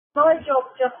My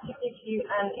job just to give you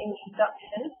an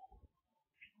introduction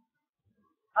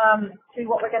to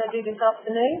what we're going to do this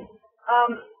afternoon.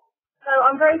 So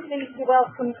I'm very pleased to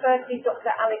welcome firstly Dr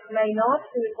Alice Maynard,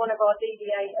 who is one of our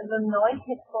DBA Alumni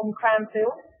from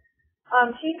Cranfield.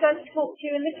 She's going to talk to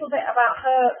you a little bit about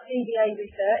her DBA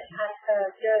research and her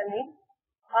journey.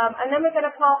 And then we're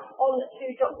going to pass on to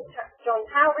Dr John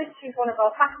Towriss, who's one of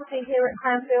our faculty here at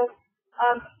Cranfield.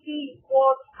 He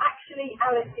was actually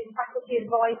Alice's faculty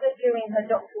advisor during her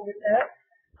doctoral research.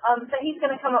 So he's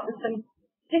going to come up with some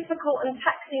difficult and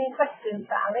taxing questions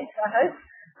for Alice, I hope,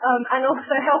 and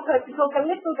also help her to talk a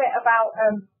little bit about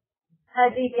her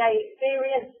DBA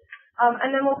experience. And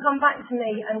then we'll come back to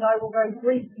me and I will very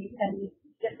briefly tell you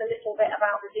just a little bit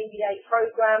about the DBA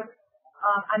programme,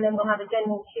 and then we'll have a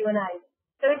general Q&A.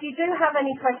 So if you do have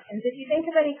any questions, if you think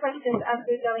of any questions as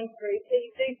we're going through,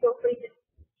 please do feel free to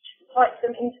type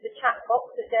them into the chat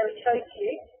box that Derek showed to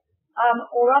you,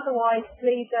 or otherwise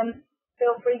please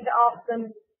feel free to ask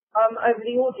them over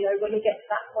the audio when we get to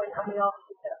that point and we ask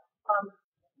you to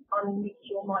unmute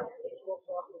your mic if you want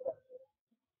to ask a question.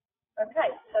 Okay,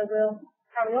 so we'll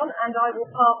carry on and I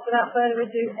will pass without further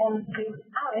ado on to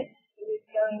Alice, who is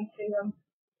going to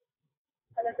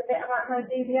tell us a bit about her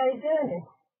DBA journey.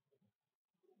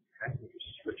 Okay, we'll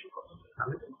just switch across to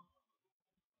Alice.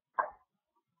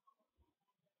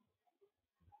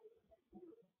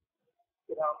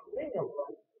 Good afternoon.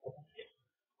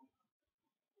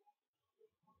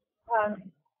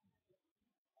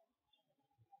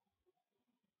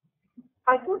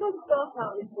 I thought I'd start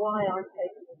out with why I'm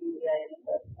taking the DBA in the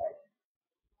first place.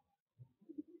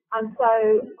 And so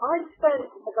I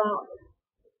spent about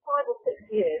 5 or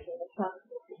 6 years in the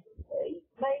transport industry,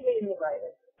 mainly in the rail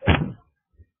industry,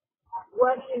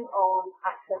 working on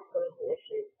accessibility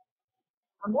issues.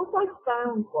 And what I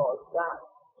found was that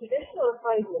traditional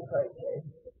appraisal approaches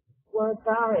were a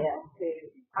barrier to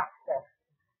access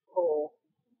for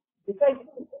disabled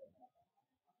people.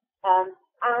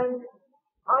 And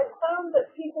I found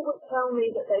that people would tell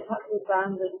me that they'd had to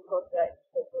abandon projects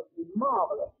that would be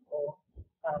marvellous for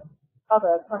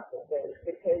other practices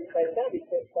because they were going to be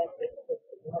too expensive because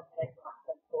you had to make them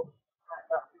accessible at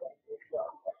that point as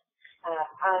well.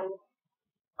 And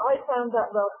I found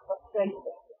that rather frustrating.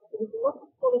 There was a lot of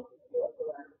policy work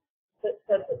around that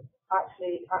said that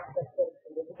actually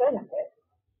accessibility was a benefit.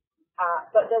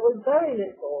 But there was very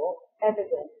little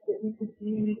evidence that you could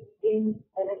use in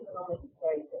an economic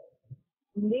appraisal.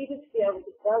 You needed to be able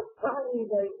to value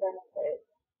those benefits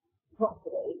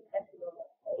properly,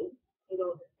 economically, in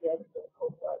order to be able to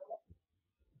incorporate them.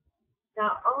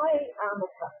 Now, I am a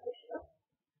practitioner,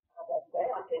 as I say,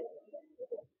 I've been in the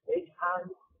industry,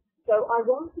 and so I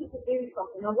wanted to do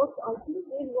something. I didn't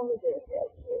really want to do a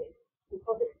PhD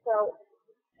because it felt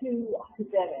too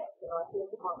academic, and I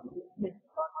thought it might be dismissed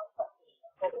by my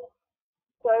practitioner.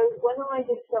 So when I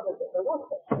discovered that there was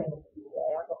such a thing as DBA,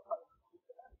 I got quite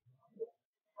interested in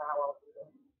how I was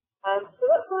doing. So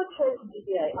that's why I chose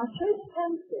DBA. I chose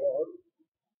Cranfield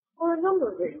for a number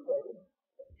of reasons.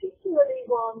 Particularly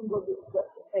one was its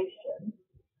reputation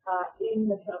in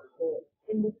the transport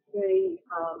industry,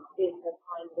 in the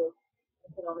kind of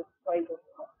economic appraisal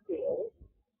field,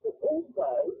 but also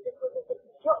because of the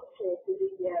structure of the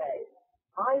DBA.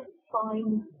 I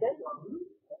find deadlines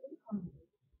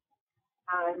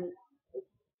and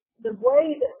the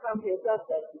way that Cranfield does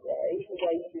their DBA, the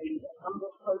way you do a number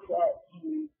of projects,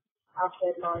 you have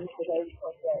deadlines for those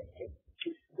projects,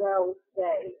 it's well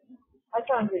staged. I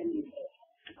found really useful.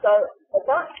 So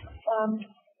that's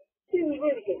two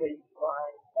really good reasons why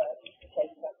I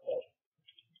chose Cranfield.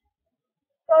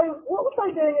 So what was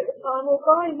I doing at the time? Well,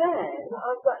 by then I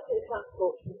was actually a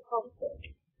transport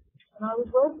consultant, and I was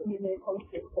working in the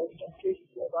equality of social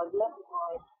field. I'd left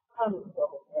my permanent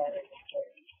job at the rail industry,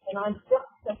 and I just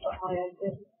set up my own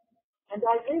business. And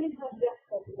I really had just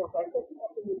set it up. I set it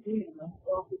up in June. I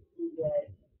started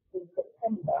in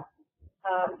September,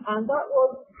 and that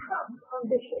was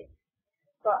ambitious,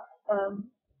 but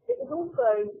it was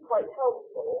also quite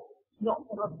helpful not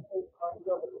to have a full-time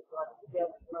job at the time to be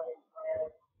able to manage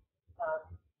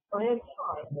my own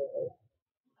time, really.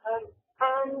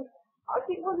 And I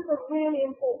think one of the really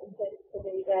important things for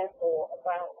me, therefore,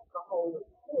 about the whole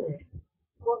experience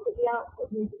was that the output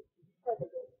needed to be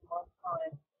credible to my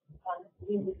time and the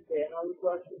industry. And I was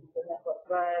working for Network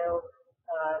Rail.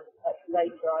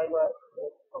 Later, I worked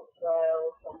for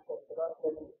Rail, Transport for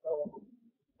London, and so on.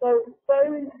 So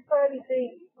those fairly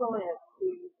big clients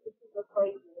who this is a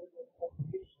appraisal in this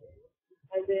competition,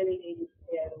 I really needed to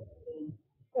be able to be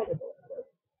credible to.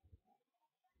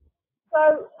 So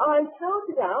I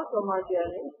started out on my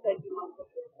journey, taking my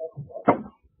project,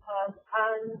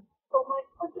 and for my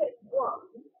project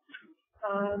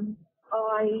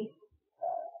I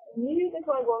knew that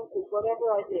I wanted,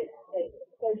 whatever I did, to take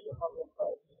a social model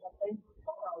approach. I think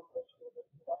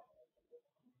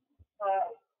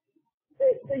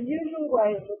the usual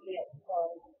way of looking at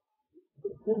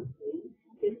disability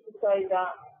is to say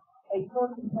that a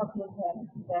person has an impairment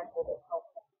and therefore they can't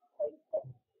take it.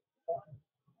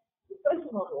 The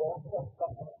social model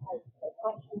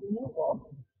actually, you know what?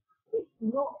 It's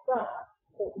not that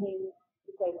means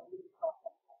to say that you can't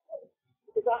take it.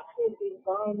 Because actually if the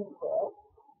environment works,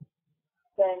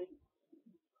 then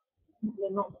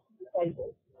they're not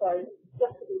disabled. So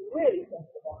just to be really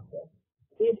simple about it,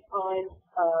 if I'm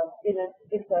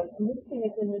if the meeting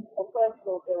is in a first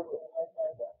floor building,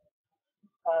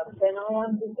 then I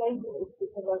am disabled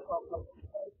because I can't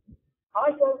concentrate.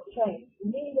 I don't change.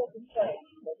 Me doesn't change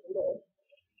as a list.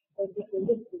 There's just a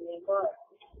list in the environment.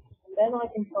 And then I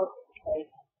can concentrate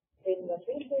in the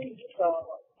meeting,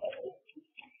 so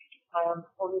I am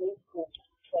on the equal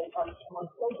state. I'm my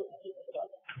social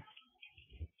production.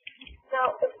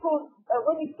 Now, of course,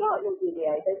 when you start your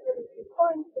DBA, there's really two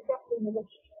kinds of gap in the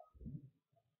literature.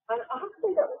 And I have to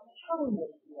say that was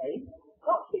challenging to me,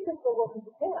 not because there wasn't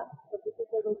a gap, but because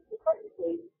there was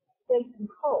effectively state and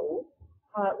coal,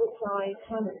 which I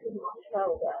kind of didn't much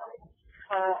know about.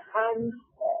 And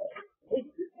it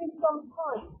took me some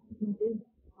time to convince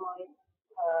my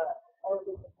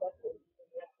elder professors in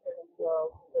the academic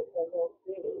world that there was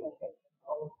really a state and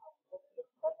coal.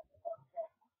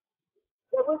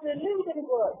 There was a little bit of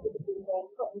work that had been done,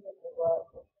 slightly different work,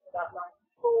 about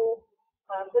 94,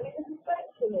 but it was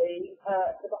essentially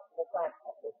the doctoral flag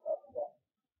process.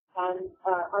 And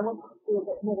I wanted to do a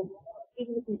bit more,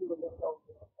 even if people were involved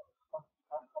in it.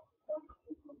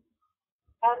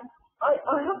 And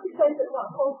I have to say that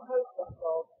that whole process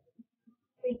of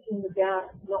speaking the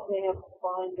gap, not being able to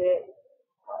find it,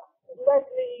 led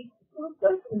me to a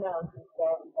certain amount of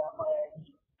doubt about my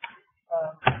age.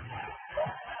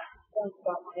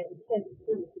 About my own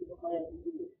sensibility of my own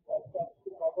disease, but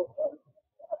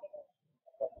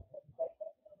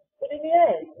in the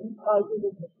end, I did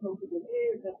a technical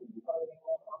review and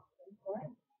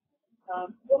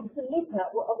wanted to look at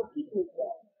what other people have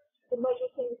done to measure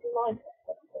things in life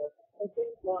perspective. So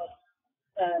things like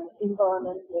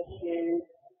environmental issues,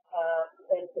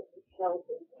 benefits of health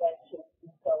interventions,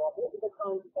 and so on. What are the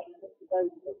kinds of benefits of those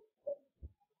things?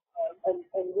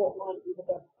 And what might be the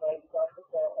best way for us to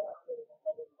go about doing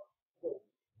it.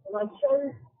 And I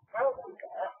chose out of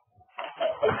that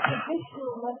a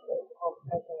traditional method of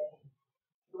measuring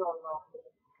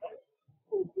non-market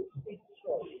called the speech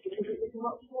choice, because it is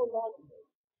much more likely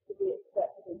to be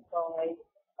accepted by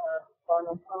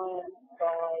final science,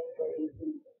 by the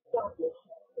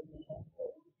establishment of the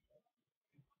method.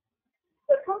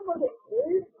 So from what it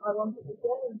is, I wanted to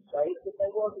demonstrate that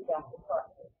there was a gap in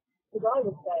practice. Because I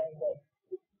was saying that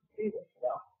to do this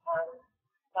stuff, and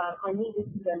I needed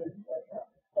to demonstrate that.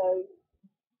 So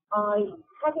I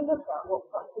had a look at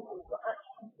what practitioners were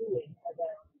actually doing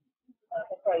around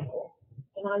appraisal,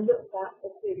 and I looked at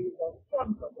a series of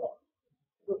STEM projects,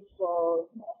 which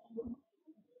was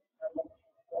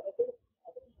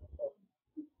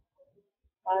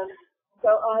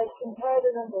so I compared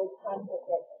a number of STEM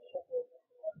projects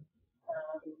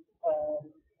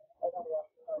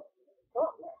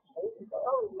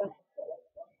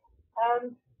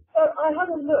so I had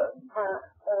a look at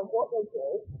what they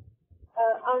did,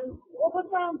 and what I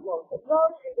found was that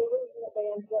largely the reason that they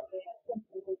ended up being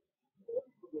simply was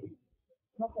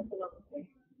not economically.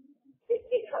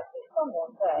 It had to be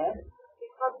someone there who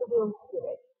had the will to do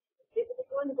it. It was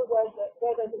kind of a way that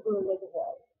where there's a will, there's a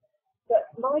way. But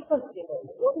my question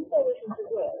is, what if there isn't a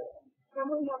will? Can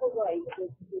we have a way that we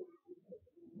can do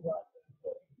the right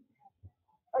thing?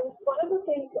 And one of the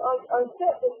things, I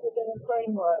set this within a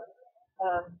framework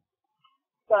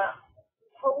that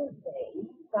told me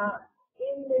that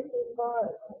in this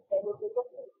environment there was a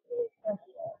lot of peer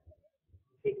pressure.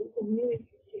 It was a new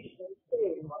institutional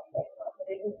theory, my framework, but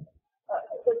it was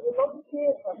there was a lot of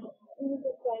peer pressure to do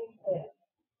the same thing.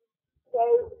 So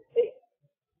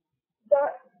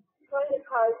that kind of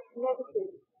has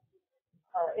negative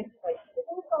information, but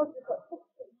also has got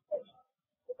positive information.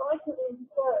 If I could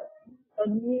insert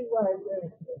a new way of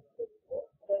doing this,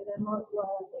 then there might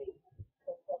well be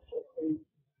some pressure to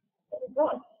get it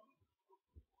right.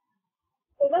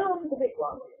 So now on to the big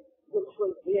one, which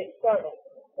was the experiment.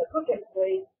 So project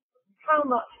 3, how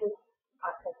much was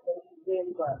accessibility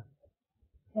really worth?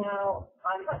 Now,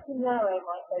 I had to narrow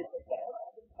my focus down.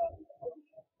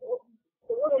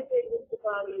 So what I did was to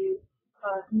value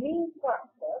mean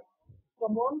factor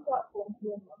from one platform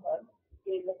to another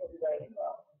in the rating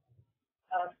graph.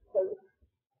 So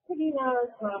pretty narrow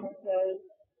parameters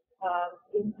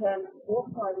in terms of what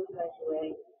I was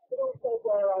measuring, but also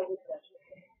where I was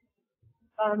measuring.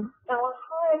 Now, I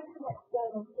hired some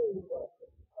external field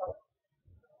workers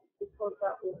because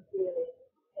that was really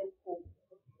important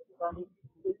because I needed to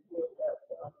do this research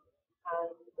done.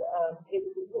 And it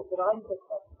was a book that I took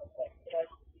up to work.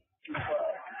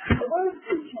 There were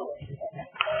two challenges.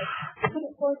 To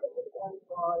the point that was done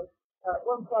by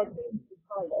one side of it was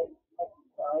pilot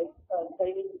exercise,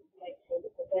 they needed to make sure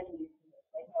that the venues that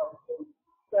they held the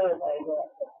survey were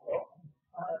accessible.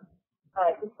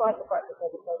 Despite the fact that they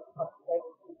were both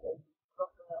participating people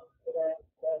crossing up to their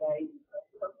survey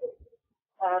subjects.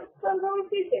 So there were a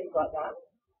few things like that,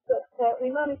 but we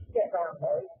managed to get around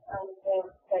those, and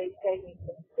they gave me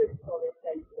some good solid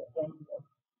data at the end of it.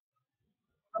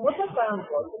 And what I found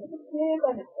was there was a clear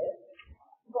benefit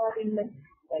of having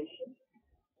legislation.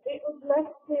 It was less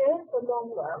clear for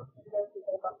long routes. You know, if you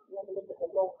go back to the look at the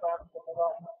long routes on the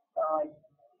right hand side,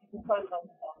 you can kind of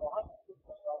understand why.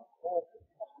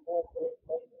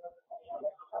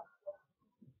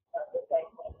 The same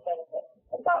kind of benefit.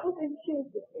 And that was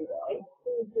intuitively right.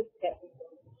 It was just getting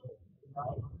intuitively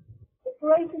right. The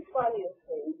greatest value of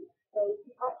food is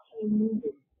actually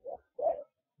needed to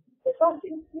aspect. But that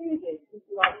included things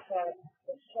like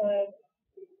the shared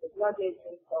pieces of luggage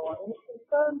and so on. And it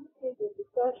confirmed through the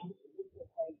research that we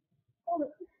can make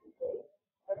qualitatively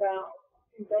about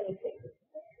who benefits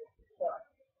from this.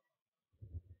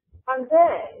 And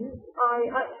then I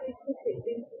actually took it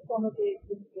into some of the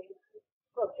existing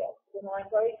projects, and I'm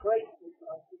very grateful to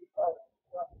my supervisor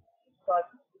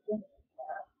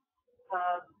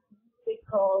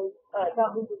because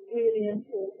that was a really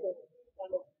important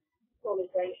kind of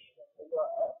consolidation of the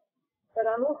work. But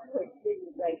I'm also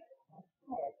extremely grateful to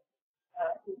my head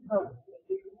who helped me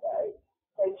do so.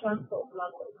 So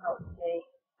Transformational helped me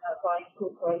by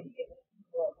incorporating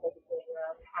work they were doing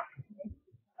around packaging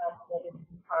and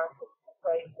comparative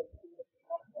appraisal of different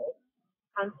methods.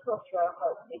 And Doctoral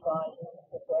helped me by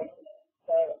incorporating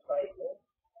their appraisal,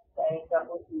 saying that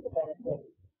would be the benefit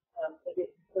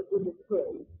that would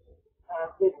accrue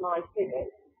with my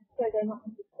figures. So they're not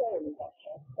necessarily that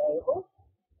transferable,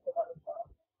 so that was fine.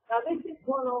 Now this is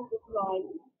one of the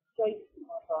slides straight to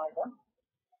my advisor,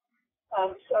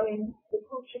 showing the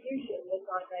contribution that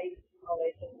I made to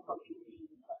knowledge and the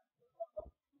contribution that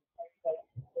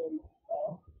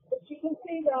but you can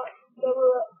see that there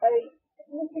were a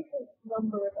significant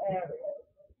number of areas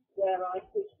where I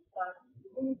could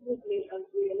reasonably and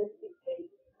realistically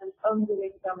and under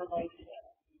examination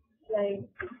claim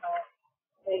to have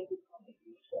made a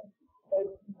contribution,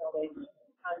 both to knowledge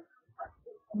and to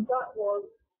practice. And that was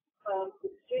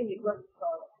extremely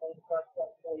gratifying for us to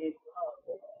actually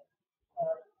after it.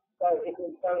 So it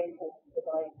was very important that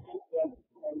I should be able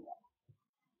to know that.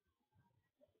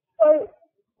 So,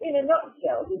 in a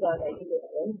nutshell, did I make a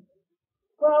difference?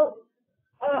 Well,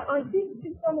 I did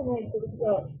disseminate the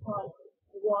research quite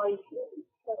widely,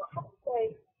 so I have to say,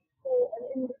 for an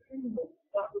independent,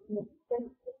 that was an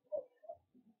extensive process,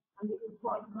 and it was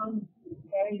quite nice to be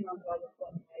very much by the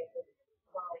disseminated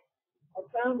side. I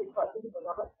found it quite difficult.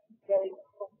 I had to keep going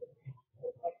across it.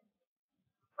 I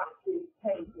had to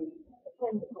pay to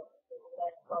attend the conference and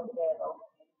then try to get off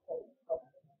and take the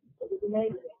conference. It was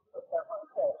enabling to put that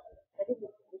myself. I did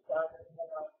it this time and then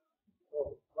I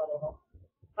thought, whatever.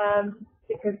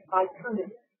 Because I kind of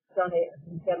done it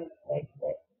and demonstrated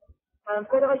it.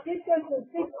 But I did go to a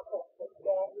big conference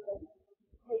where we went to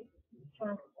take the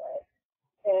transfer,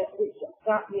 which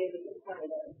that year was in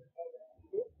Canada.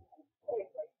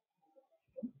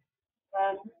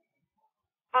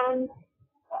 And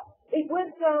it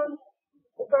went down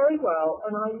very well,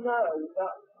 and I know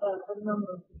that a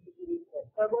number of people used it.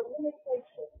 There were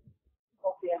limitations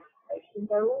of the application.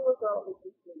 There always are with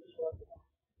this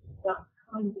that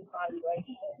kind of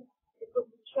valuation. Because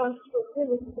the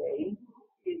transferability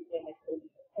is limited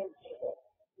potentially.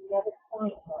 You never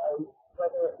quite know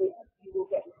whether you will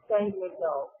get the same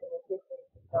result in a different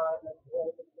environment or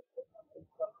in a different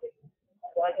something.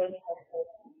 So I only have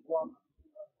 41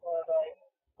 survey.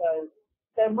 So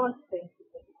there must be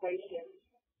significations,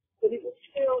 but it was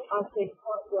still, I think,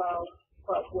 quite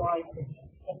wide.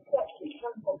 And actually,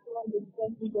 Transformational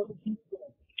was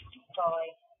influenced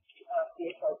by the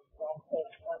approach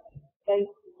that those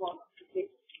who want to give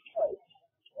approach.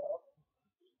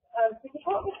 The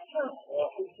Department of Transport,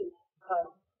 which is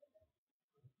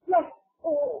less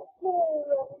or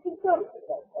more conservative,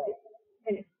 let's say,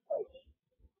 in its approach,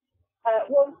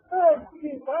 was first to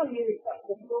value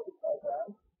the broader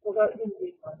program, although it didn't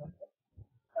use my number.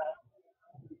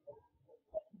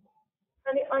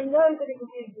 And I know that it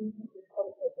was used in the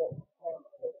concept of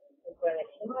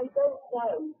Greenwich, and I I don't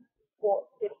know what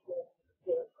difference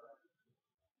is.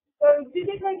 So did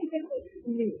it make a difference to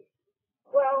me?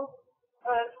 Well,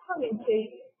 tongue in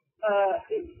cheek,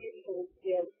 it's useful to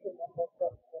be able to remember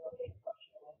that when I'm being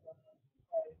questioned,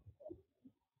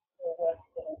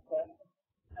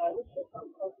 which is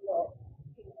sometimes a lot.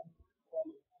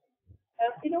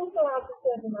 It also adds a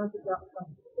certain amount of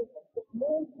upfront to the business, but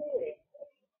more seriously,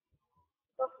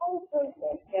 the whole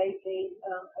process gave me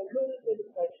a really good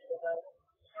approach to it,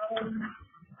 and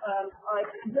I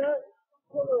learned to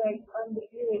tolerate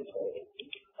ambiguity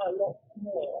a lot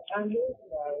more, and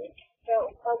also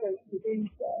felt others to do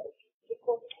so,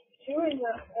 because during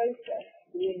that process,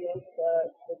 doing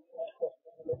research,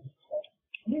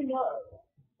 you know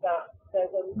that there's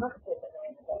a massive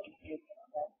amount of ambiguity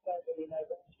that don't really know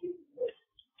what to do with it.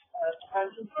 And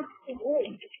you have to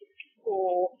wait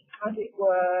for, as it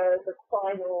were, the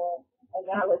final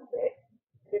analysis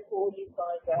before you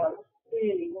find out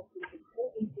really what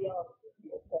is the answer to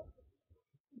your question.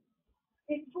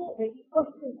 It taught me to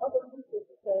question other people's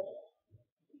assertions.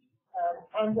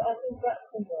 And I think that's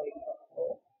been very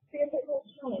helpful. Be a bit more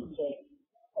challenging,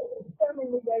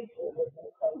 examine the data a bit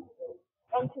more closely,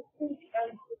 and to seek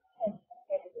and to test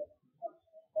evidence.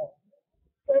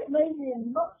 So it made me a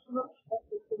much, much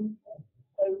better thinker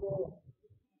overall.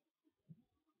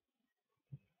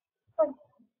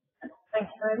 Thank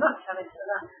you very much, Alice, for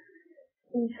that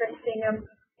interesting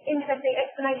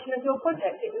explanation of your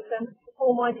project. It was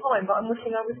before my time, but I'm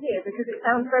wishing I was here because it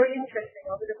sounds very interesting.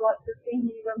 I would have liked to have seen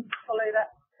you follow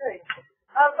that through.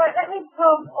 Right, let me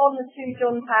pass on to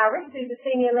John Towriss, who's a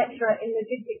senior lecturer in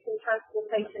logistics and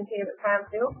transportation here at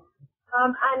Cranfield,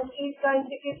 and he's going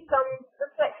to give some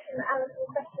reflection and some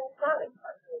questions to Alice.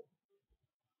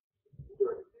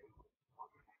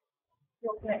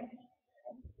 You're next.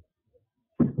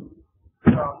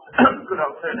 Good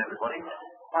afternoon, everybody.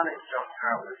 My name is Dr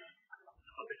Alice.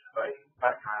 A bit of a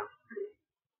background.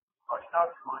 I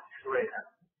started my career at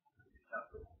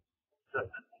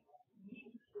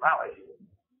Valley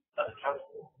at a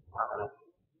transport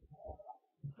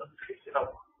that fixed it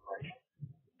up.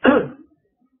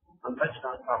 And then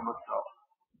I found myself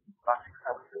back in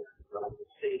Cranfield when I was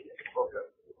senior program,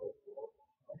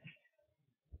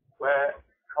 where a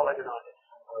colleague and I did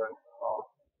some work on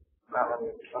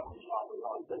Valley and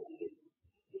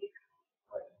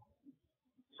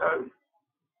so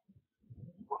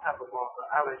what happened was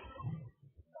that Alice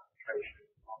application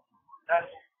on that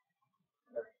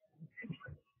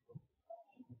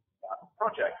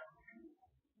project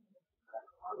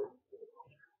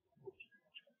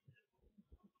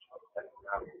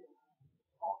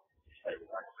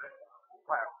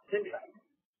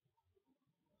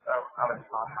so Alice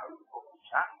and I had a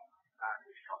chat and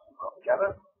we got some work together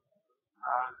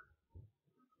and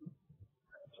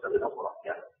so we got work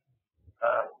together.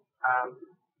 And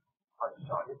I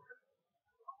decided to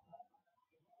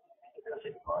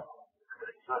simplify an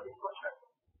exciting project.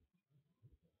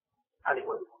 And it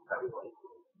was everybody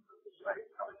persuaded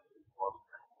how it was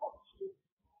honest.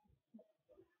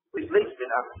 We've at least been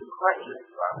having some questions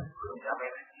about it. I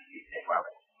mean, you think about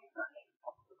it.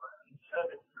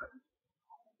 Service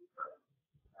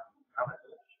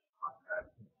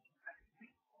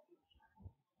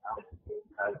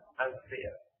no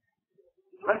fear.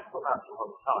 Let's put that to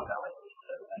one side, Alex.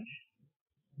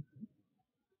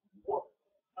 What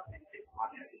I think is my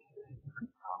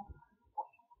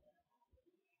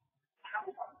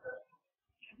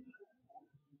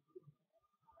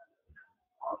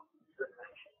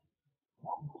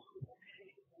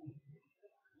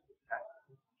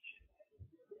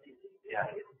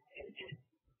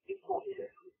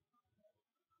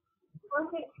I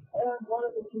think one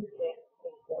of the key things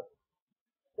is that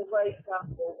the way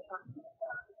Cranfield handles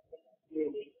that is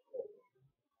really good.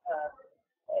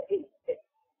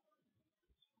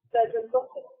 There's a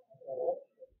lot of support.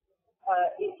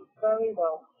 It's very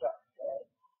well structured,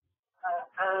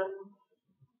 and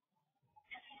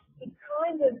it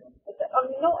kind of, I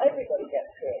mean, not everybody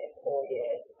gets through it in 4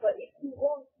 years, but if you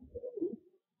want to,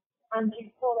 and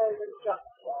you follow the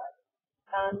structure,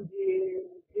 and you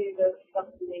do the stuff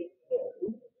you need to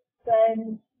do,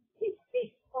 then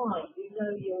it's fine. You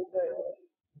know you'll do it.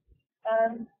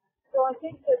 So I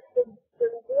think that the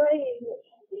way in which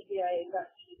the DBA is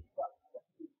actually structured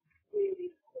is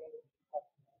really, really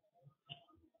helpful.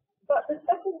 But the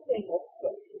second thing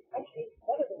that's actually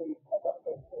one of the reasons I got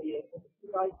there 4 years was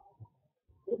because I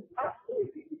was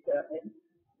absolutely determined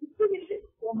to finish it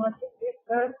before my 50th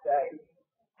birthday,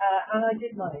 and I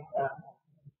did manage that.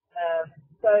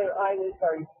 So I was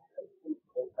very pleased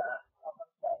with that, I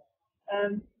must say.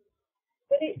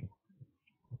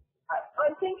 But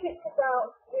I think it's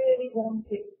about really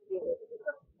wanting to do it, it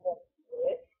doesn't want to do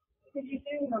it, because you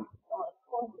do have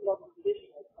quite a lot of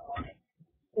additional time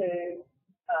to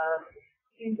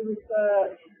do the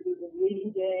research, to do the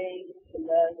reading, to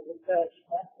learn the research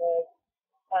method.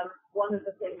 One of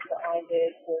the things that I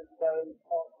did was go on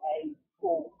a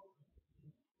course,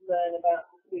 learn about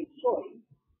free choice,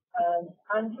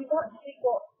 and you've actually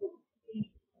got to be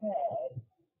prepared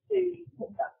to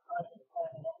put that kind of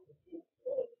time and effort into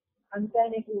it, and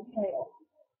then it will pay off.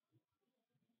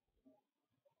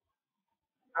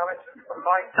 Alex,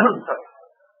 my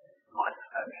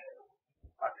perception,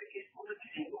 I think it's one of the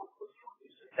key ones was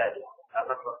said,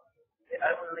 the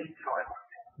only time I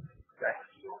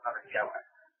you'll have a go at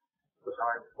was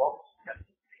I was getting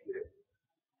to you.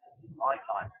 My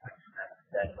time to extend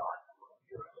deadline was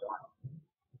your time.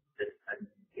 And,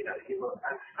 you know, you were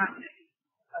outstanding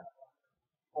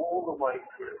all the way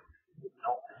through,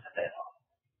 not just a deadline.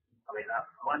 I mean,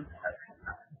 that's one perception.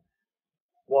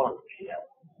 One key element.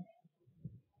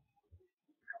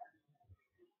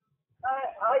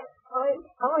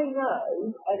 I know,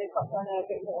 and in fact I know a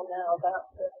bit more now about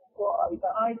the why,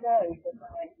 but I know that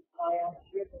I am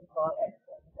driven by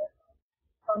excellence. If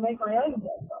I make my own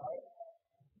deadline,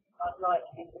 I'm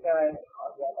likely to go,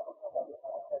 oh yeah, that was my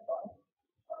deadline.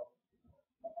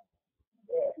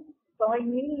 So I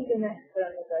need an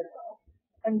external deadline.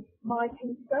 And my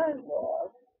concern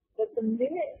was that the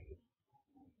minute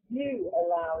you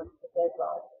allowed the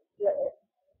deadline to slip,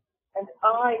 and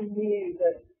I knew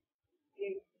that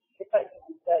you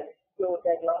effectively said your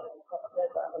deadline is not a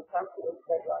deadline, or Cranfield's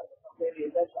deadline is not really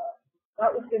a deadline.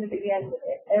 That was going to be the end of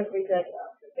it. Every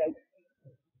deadline would go.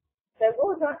 There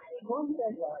was actually one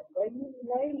deadline where you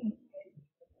made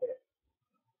it,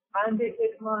 and it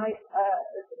was my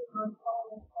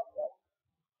final project,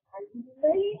 and you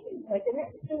made it like an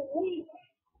extra week,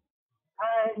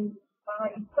 and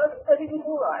but it was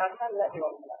all right. I can't let you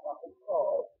on that one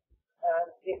because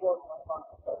it was my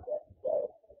final project, so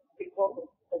it wasn't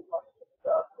as much of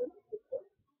stuff as it was.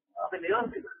 I mean, the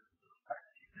only thing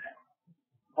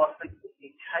was that you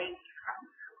changed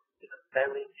Cranfield in a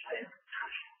very clear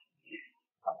passion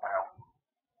about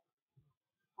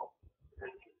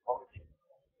policy.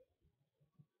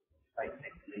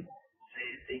 Basically,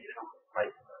 these are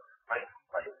great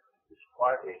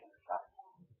describing that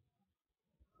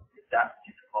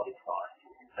adapted to modify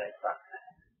and say exactly.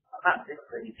 And that didn't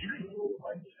really change all the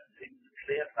way. It's a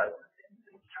clear focus.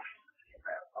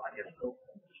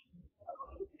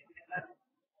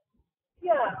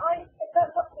 Yeah,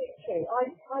 that's absolutely true.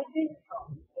 I did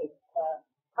come with,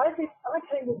 I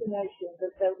came with the notion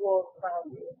that there was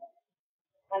value in it,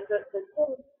 and that the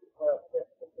quality work that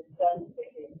was done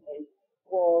within me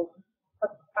was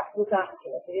accurate.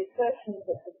 The assertions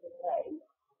that had been made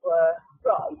were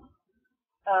right,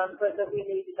 but that we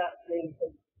needed actually to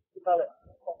develop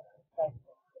some competence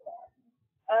for that.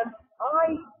 And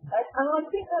I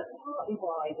think that's partly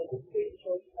why the discrete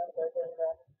choice method and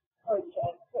the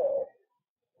cohort course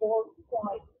was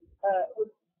quite was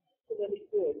really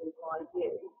good in my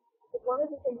view. But one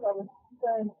of the things I was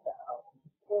concerned about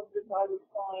was that I would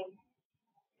find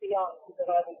the answer that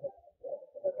I was looking for.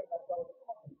 I think that's one of the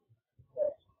comments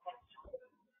that actually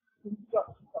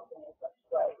constructing something in such a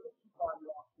way that you find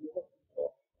the answer you're looking for.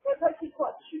 That's actually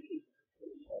quite tricky to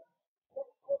do that.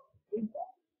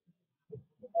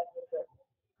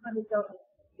 And it doesn't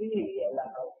really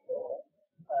allow for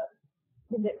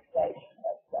manipulation,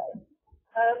 let's say.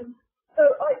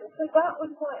 So that was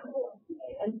quite important to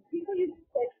me. And people used to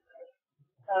say to me,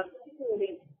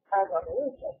 particularly as I'm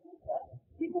always talking about,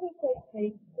 people would say to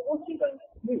me, well, what are you going to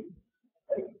do?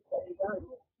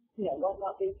 You know, might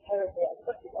not be terribly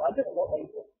accessible. I don't know what they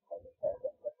would say.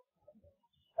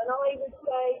 And I would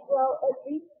say, well, at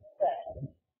least then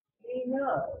we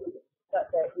know that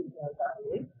there is no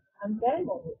value. And then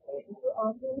what we do is we're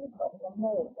arguing the problem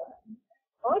more of that.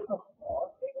 My problem was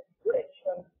they would switch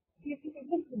from using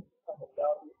distance to some of the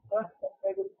arguments to access.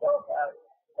 They would start out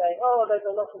saying, oh, there's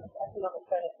a lot of economic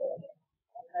benefit.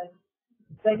 And then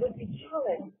they would be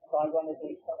challenged by one of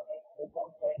the economists or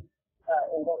something,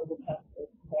 or one of the councils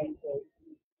to.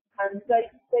 And they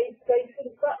sort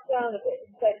of back down a bit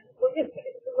and say, well, yes, but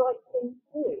it's the right thing to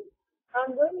do.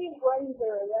 And when you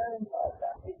waver around like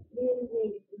that, it's really,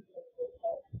 really difficult to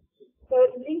help. So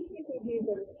at least if you use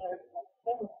a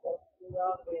benefit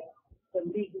regarding the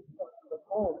legal structure of the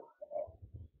moral,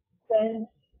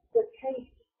 then the case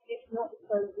is not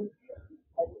so weak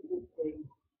as it would be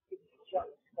if you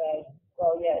just say,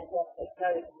 well, yeah, it's not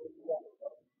very good.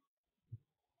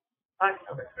 Thanks,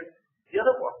 Alex. The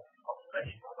other one,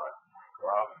 observation about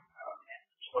graph,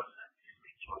 choice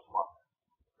one.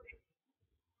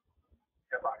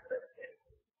 Go back to that again.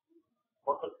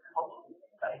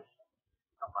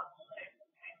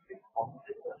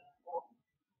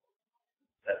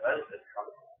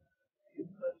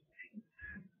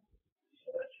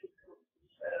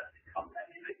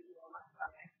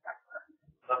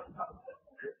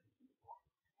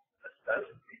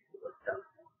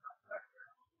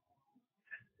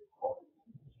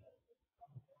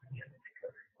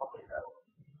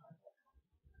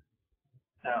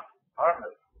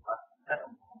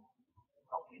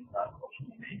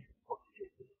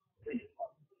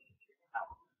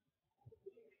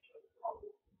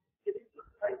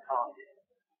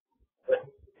 But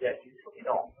yeah, you took it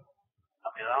on. I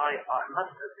mean, I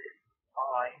must admit,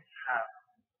 I have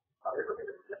a little bit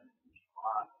of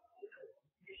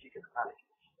if you can manage it,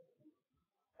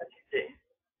 as you did,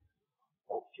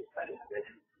 or just manage it,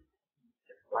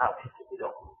 just allow it to be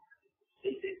done.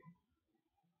 See it.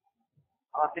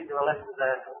 I think there are lessons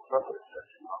there for others who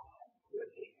are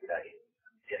today,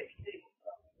 PhD.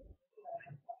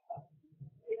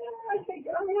 I think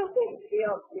the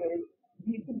answer is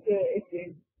you can do it if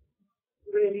you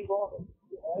really want,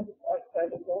 like so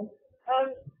before.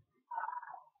 I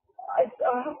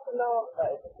have to laugh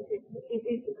though, because it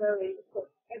is a very sort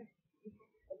of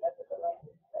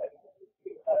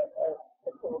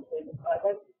I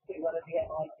went to one of the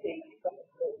MIT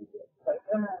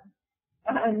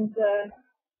and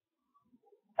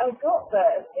I got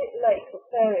there a bit late for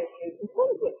fair issues, and one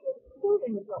of which was the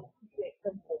building was not completely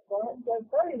simple, so I had to go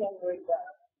very long route down.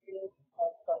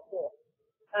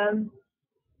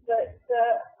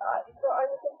 I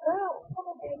was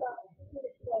probably about 2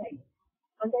 minutes late,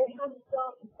 and they had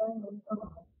started going on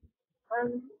time.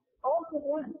 And on the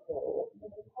whiteboard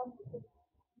was a competition.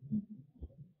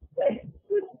 They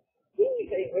were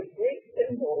heaving with big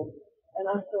symbols, and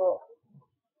I thought,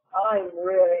 I'm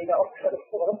really not going to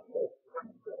follow this.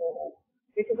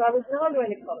 Because I was neither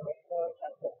an economist nor a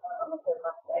chancellor. I was a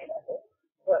maths A level,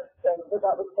 but that was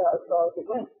about as far as it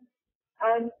went.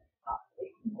 And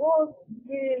it was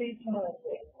really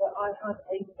challenging, but I had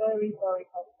a very, very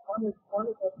one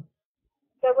of them.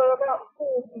 There were about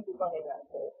 4 people running that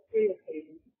course, 3 of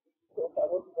whom thought I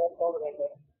wasn't worth bothering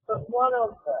with. But one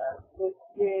of them was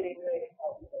really, really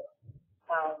helpful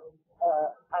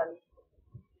and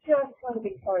just kind of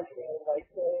encouraged me all the way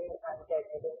through and gave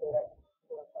me a little bit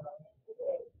of time to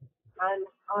do. And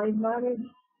I managed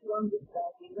to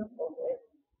understand enough of it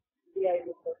to be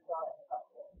able to apply it that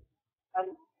way.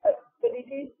 But it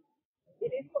is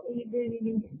something you really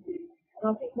need to do. And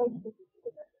I think most of us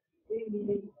really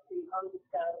need to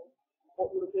understand what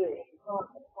you're doing. You can't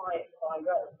apply it by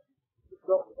rote. You've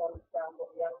got to understand what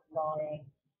the underlying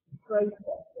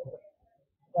process is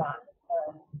that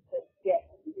get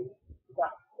to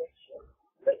that position.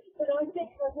 But I think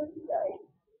I would say,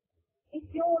 if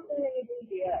you're doing a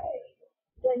DBA,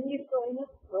 then you've got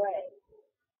enough brain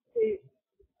to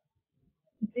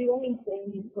do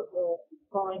anything you put your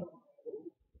mind to,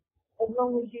 as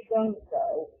long as you don't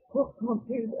go, what can't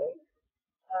do this?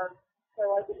 So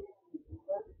I just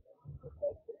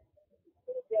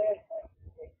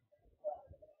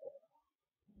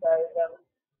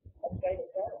I'm going to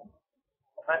go.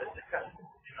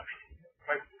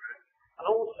 And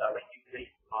also, when you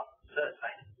leave certain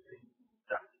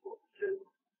that's what to do.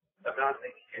 I mean, I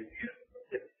think if you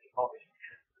typically obviously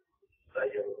say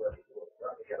you're working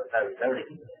together very, very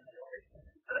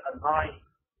and my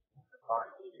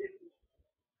advice is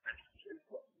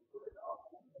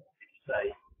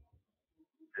say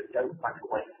don't back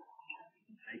away from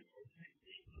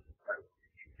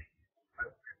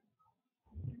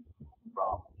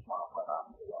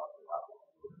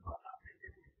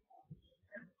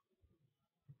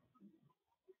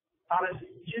Alice, do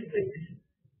you think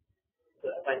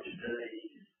that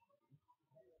eventually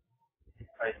the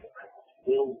appraisal methods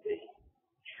will be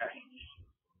changed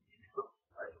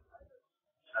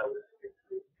so as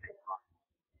to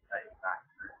take back?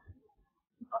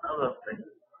 Another thing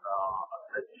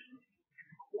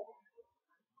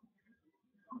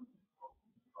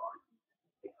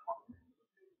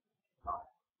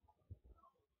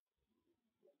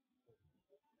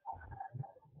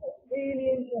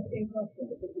really interesting question,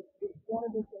 because it's one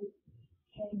of the things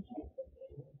changing.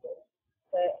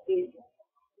 There is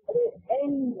an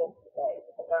endless debate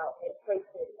about the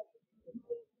appropriate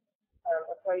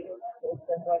appraisal methods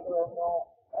and whether or not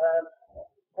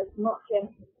as much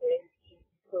emphasis should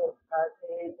be put as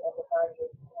is on the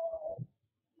value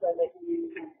so that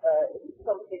you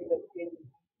something that's been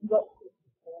lots of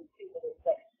 2 minutes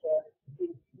extra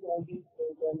is more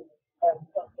useful than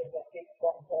something that gives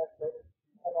one person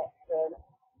an extra,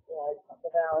 couple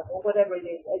of hours or whatever it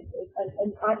is.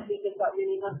 And actually, does that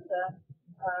really matter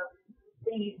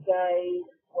these days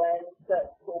when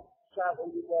certain sorts of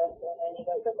travel you work on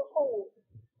anyway? There's a whole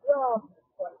raft of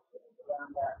questions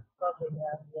around that, buzzing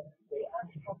around the industry and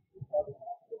hospitality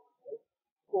industry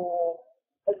for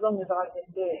as long as I've been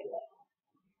doing it.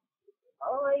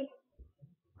 I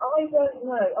don't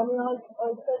know. I mean, I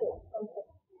said it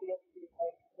sometimes to the industry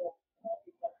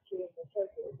during the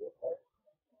social research.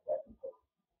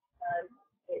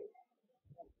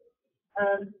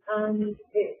 And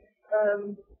it's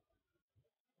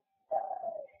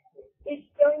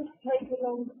going to take a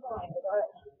long time, but I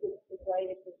actually think the way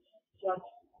it is judged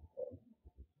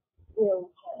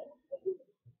will change.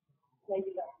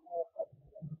 Maybe that's more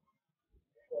effective.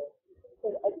 So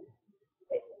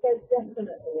there's definitely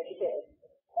a shift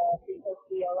because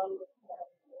we are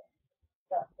understanding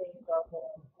that things are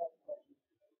more important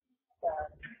than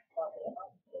other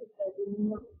answers. So we're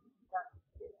not that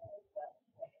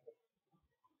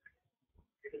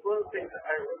because one of the things that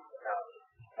I wrote about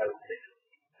was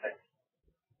that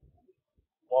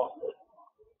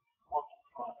once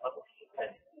upon other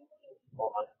depends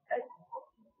on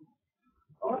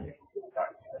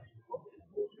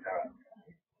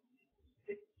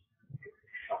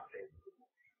shocking,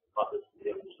 but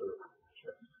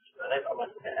I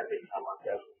went there every time I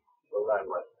go, although I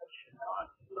went now I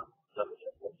love it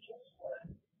just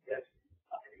yes,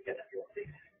 I can get your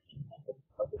thesis.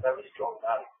 But the very strong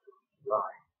value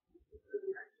line.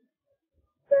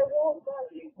 There was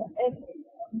value for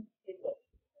everyone in it.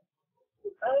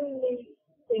 The only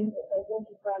thing that there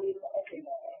wasn't value for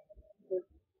everyone was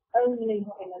only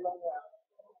having a long run.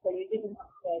 So you didn't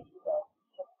have to say yourself,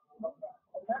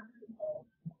 and that's because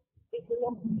it's a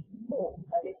lot more.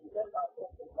 And if you don't like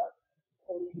what it's like,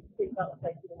 or you think that's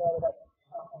taking the world away from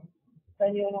time,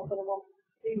 then you're not going to want to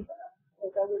do that.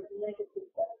 So there was negative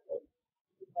benefits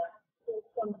to that. So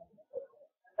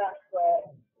that's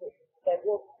where there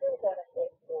was still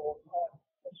benefit for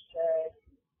shared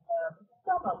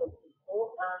some other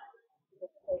people and the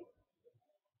state,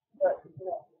 but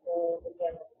not for the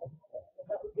general public. So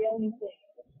that was the only thing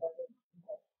that was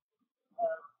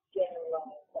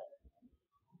generalized.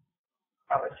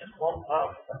 It's just one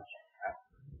part of that.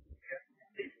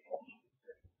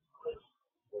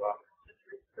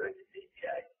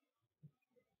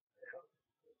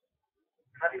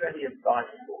 Have you any advice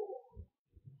for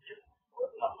just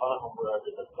a final word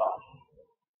of advice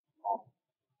on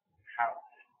how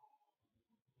to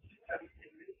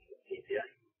successfully do the DBA?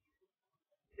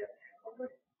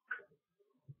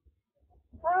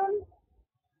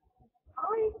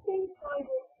 I think I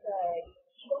would say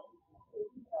trust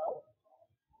yourself,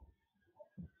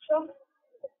 trust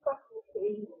the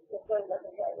faculty that don't let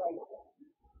them get away with it.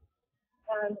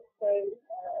 And so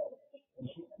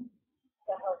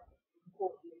to help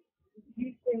support you. If you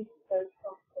think there's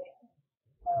something,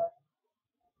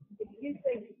 if you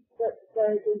think that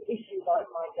there's an issue like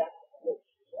my gap in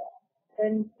literature,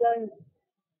 then don't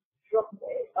drop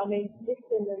it. I mean,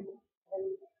 listen and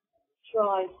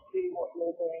try to do what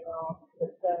you're doing on,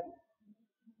 but don't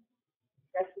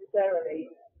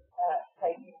necessarily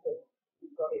take it as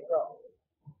you've got it wrong.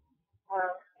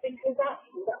 Because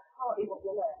actually, that's partly what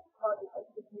you learn. Partly,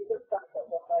 if you look back at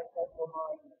what I said for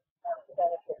my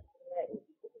benefits to me,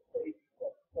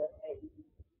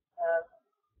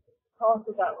 part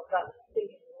of that was that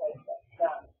thinking process,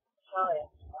 that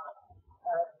challenge.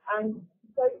 And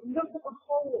so look at the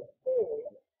whole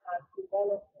experience as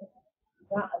developing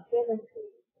that ability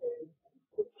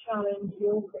to challenge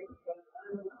your thinking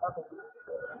and other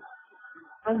people.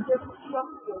 And just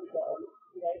trust yourself,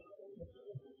 I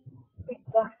think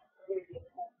that's really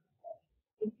important.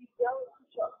 If you don't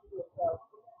trust yourself,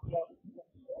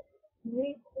 you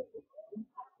need to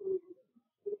absolutely.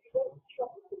 If you don't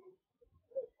trust yourself,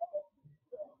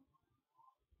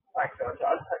 Thanks, I'll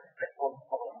take one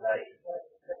holiday.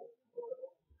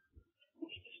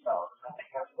 Which to start, I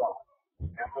think that's wrong.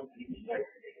 How many people say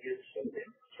that it is something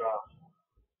to trust?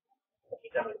 If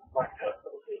you don't like that,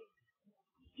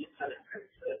 you tell it to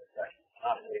a day, and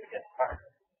I don't even get back.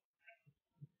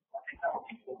 I think that would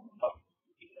be cool, but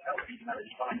you can help me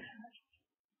manage finance.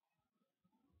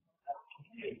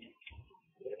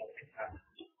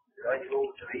 I think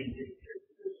all too easy to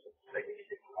take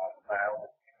it like fail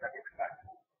and bring it back.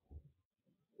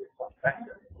 It's much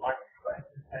better, like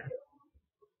and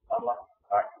I like the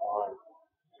fact that I'm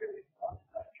doing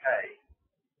okay,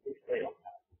 it's clear.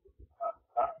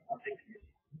 I think it's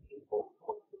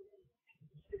important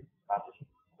to establish the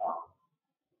start.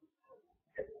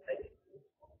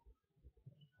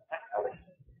 Thanks, Alice.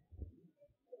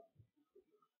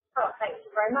 Oh, thank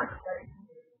you very much, Gary.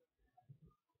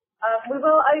 We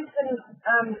will open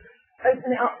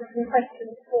it up to some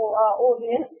questions for our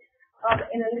audience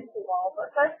in a little while. But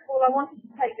first of all, I wanted to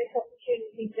take this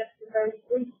opportunity just to very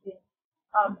briefly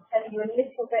tell you a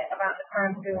little bit about the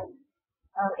Cranfield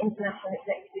International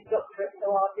Executive Doctorate,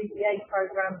 so our DBA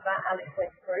program that Alice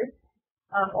went through.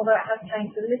 Although it has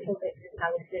changed a little bit since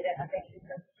Alice did it, I think in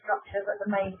terms of structure, but the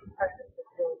main components are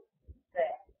still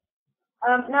there.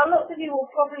 Now, lots of you will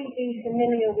probably be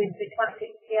familiar with the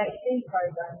classic PhD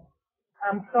program.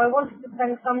 So I wanted to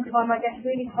spend some time, I guess,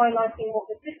 really highlighting what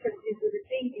the difference is with a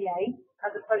DBA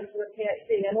as opposed to a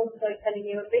PhD, and also telling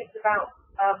you a bit about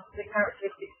the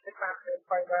characteristics of the Cranfield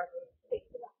program in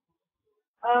particular.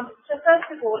 So first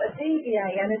of all, a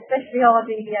DBA, and especially our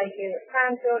DBA here at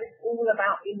Cranfield, is all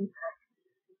about impact.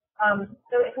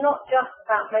 So it's not just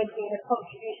about making a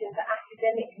contribution to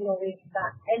academic knowledge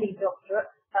that any doctorate,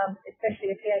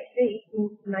 especially a PhD,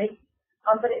 needs to make,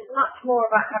 but it's much more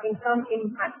about having some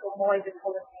impact on wider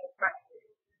policy and practice.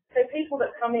 So people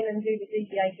that come in and do the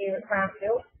DBA here at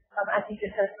Cranfield, as you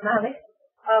just heard from Alice,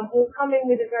 will come in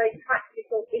with a very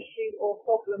practical issue or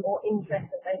problem or interest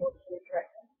that they want to address.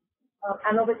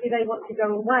 And obviously they want to go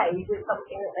away with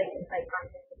something that they can take back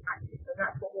into practice, and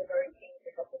that's what we're very keen to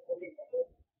help them deliver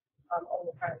on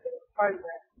the Cranfield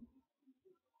program.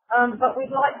 But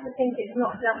we'd like to think it's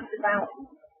not just about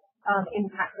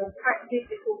impact on practice,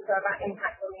 it's also about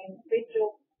impact on the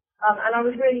individual. And I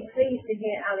was really pleased to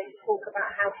hear Alice talk about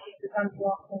how she's begun to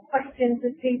ask some questions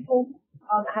of people,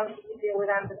 how she can deal with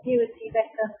ambiguity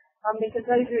better, because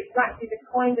those are exactly the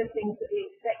kind of things that we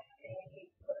expect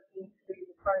to see through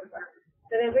the program.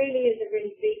 So there really is a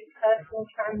really big personal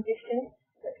transition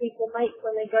that people make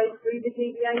when they go through the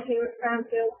DBA here at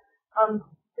Cranfield,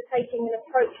 to taking an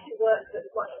approach to work that's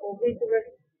much more rigorous,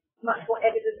 much more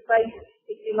evidence-based,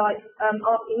 if you like,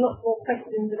 asking lots more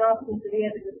questions and asking for the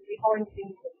evidence behind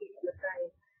things that people are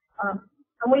saying.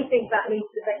 And we think that leads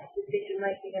to better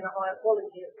decision-making and a higher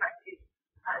quality of practice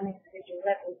at an individual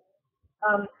level.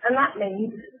 And that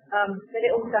means that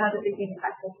it also has a big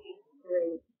impact on people's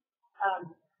careers.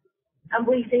 And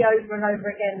we see over and over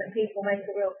again that people make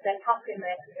a real step up in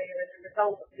their career as a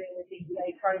result of doing the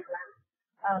DBA program.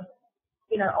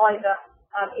 Either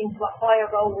into a higher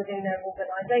role within their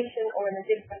organisation or in a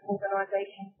different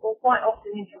organisation, or quite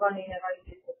often into running their own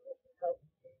business.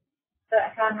 So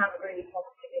it can have a really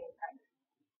positive impact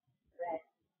there.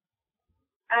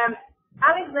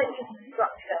 Alice mentioned the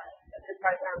structure of the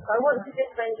program, so I want to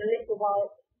just spend a little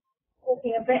while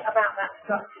talking a bit about that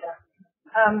structure.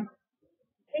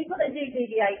 People that do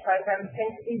DBA programs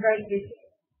tend to be very busy.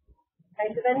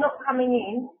 Okay, so they're not coming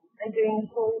in and doing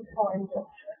full-time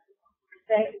doctorate.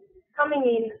 They're coming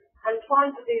in and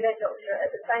trying to do their doctorate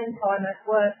at the same time as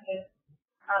working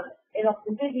in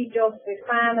often busy jobs with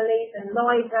families and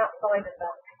lives outside of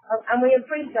that. And we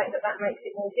appreciate that that makes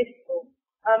it more difficult.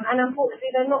 And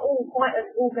unfortunately, they're not all quite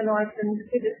as organised and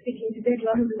good at sticking to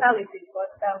deadlines as Alice is by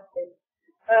the sound of it.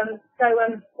 So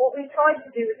what we've tried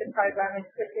to do with the programme is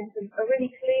put into a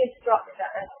really clear structure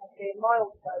and some clear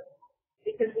milestones,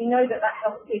 because we know that that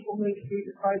helps people move through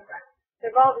the programme. So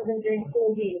rather than doing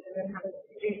 4 years and then having to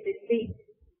produce this big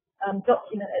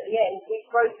document at the end, we've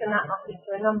broken that up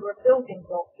into a number of building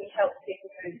blocks which helps people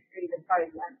move through the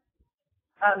programme.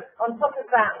 On top of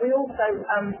that, we also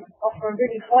offer a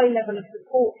really high level of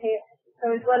support here.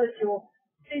 So as well as your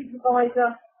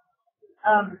supervisor,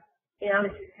 in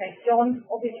Alice's case, John,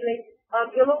 obviously,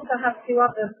 you'll also have 2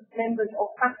 other members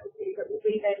of faculty that will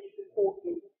be there to support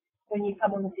you when you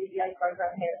come on the DBA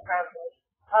programme here at Cranfield.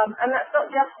 And that's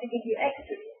not just to give you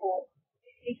extra support,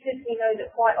 it's just we know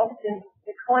that quite often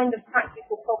the kind of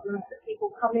practical problems that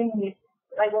people come in with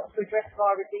that they want to address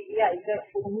via a DBA don't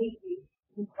fall neatly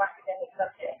into academic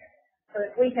subjects. So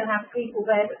if we can have people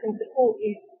there that can support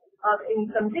you in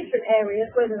some different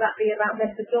areas, whether that be about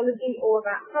methodology or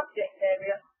about subject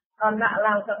area, that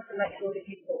allows us to make sure that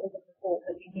you've got all the support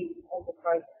that you need on the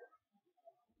program.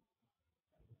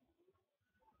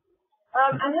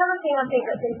 And the other thing I think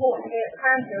that's important here at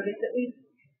Cranfield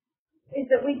is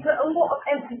that we put a lot of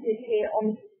emphasis here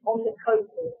on the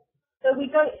cohort. So we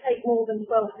don't take more than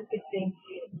 12 to 15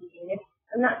 students a year,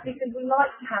 and that's because we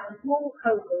like to have a small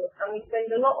cohort, and we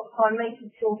spend a lot of time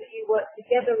making sure that you work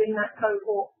together in that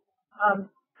cohort,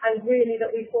 and really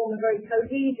that we form a very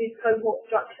cohesive cohort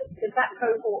structure, because that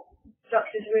cohort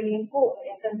structure is really important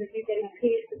in terms of you getting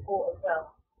peer support as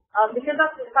well. Because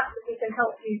that's the fact that we can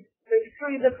help you move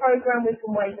through the programme, we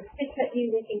can wave a stick at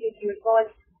you, we can give you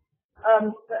advice,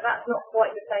 but that's not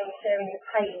quite the same as sharing the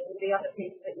pain with the other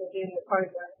people that you're doing the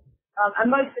programme. And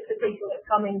most of the people that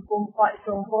come in form quite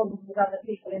strong bonds with other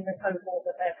people in the cohort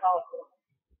that they're part of.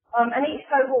 And each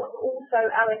cohort is also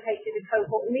allocated a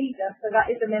cohort leader, so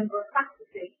that is a member of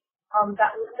faculty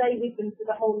that will stay with them for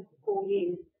the whole 4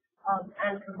 years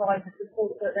and provide the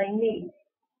support that they need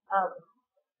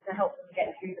to help them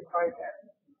get through the programme.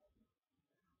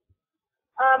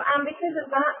 And because of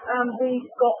that,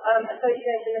 we've got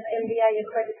Association of MBA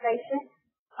accreditation.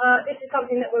 This is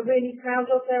something that we're really proud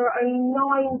of. There are only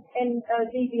 9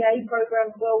 DBA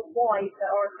programs worldwide that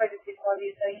are accredited by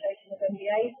the Association of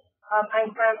MBAs,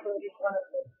 and Cranfield is one of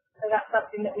them. So that's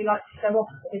something that we like to show off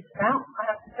a bit about, I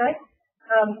have to say.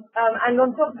 And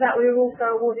on top of that, we were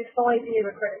also awarded 5-year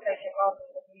accreditation rather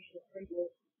than the usual 3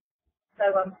 years.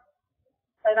 So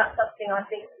that's something I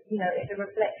think, is a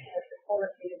reflection of the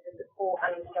quality of the support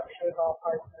and the structure of our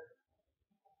program.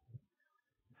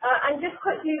 And just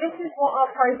quickly, this is what our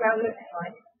program looks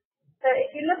like. So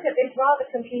if you look at this rather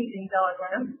confusing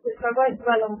diagram, which I won't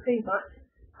dwell on too much,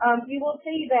 you will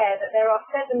see there that there are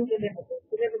 7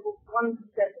 deliverables 1 to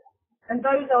 7. And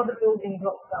those are the building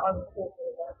blocks that I was talking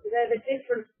about. So they're the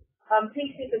different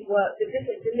pieces of work, the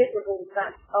different deliverables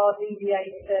that our DBA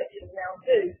researchers now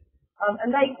do. And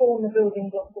they form the building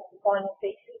blocks of the final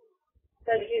thesis.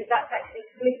 So that's actually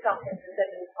split up into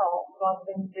 7 parts rather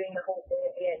than doing the whole thing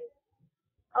at the end.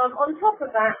 On top of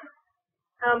that,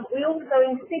 we also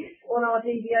insist on our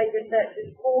DBA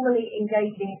researchers formally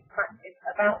engaging practice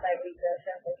about their research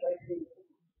as they go through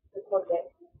the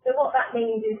project. So what that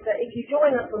means is that if you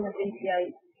join us on the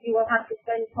DBA, you will have to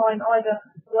spend time either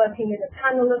working with a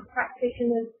panel of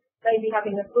practitioners, maybe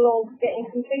having a blog, getting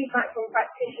some feedback from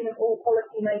practitioners or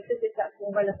policymakers if that's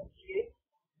more relevant to you.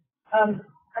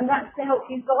 And that's to help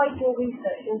you guide your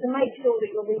research and to make sure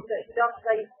that your research does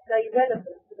stay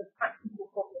relevant to the practical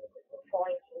problems that you're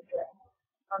trying to address.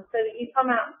 So that you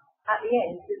come out at the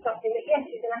end with something that, yes,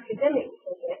 is an academic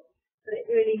project, but it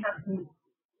really has the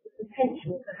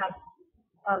potential to have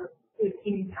good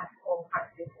impact on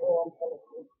practice or on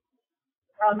policy.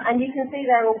 And you can see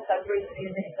there also briefly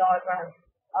in this diagram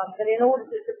that in order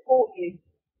to support you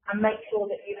and make sure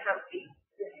that you have the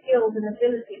skills and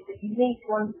abilities that you need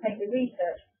to undertake the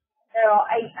research, there are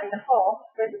 8.5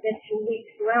 residential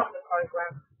weeks throughout the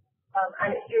programme.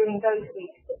 And it's during those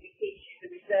weeks that we teach you the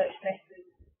research methods,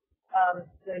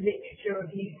 the literature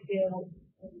review skills,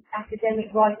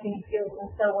 academic writing skills, and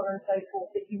so on and so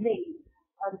forth that you need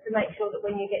to make sure that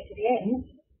when you get to the end,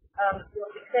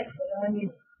 you're successful. And when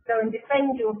you go and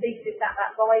defend your thesis at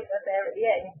that visor there at the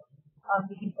end,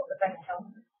 you've got the best chance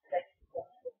of success.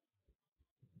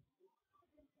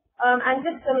 And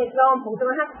just some examples,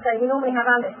 and I have to say, we normally have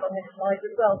Alice on this slide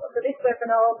as well, but for this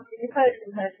webinar, obviously you've heard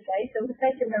from her today, so we've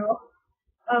taken her off.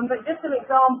 But just some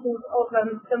examples of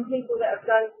some people that have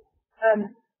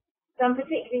done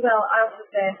particularly well out of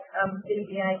their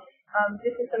DBA.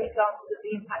 This is some examples of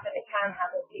the impact that it can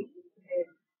have on people's careers.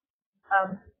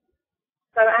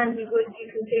 So Andy Wood, you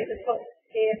can see at the top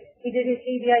here, he did his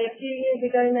DBA a few years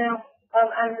ago now,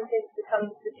 and has since become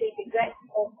the chief exec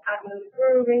of Alumna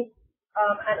Brewery,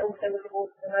 and also was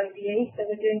awarded an OBE. So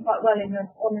we're doing quite well in the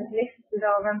honours list with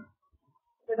our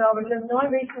alumni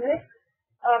recently.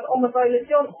 Omobola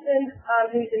Johnson,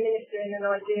 who's a minister in the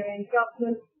Nigerian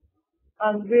government,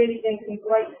 really doing some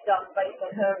great stuff based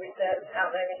on her research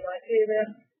out there in Nigeria.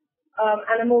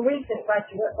 And a more recent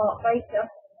graduate, Mark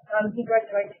Baker, he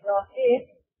graduated last year,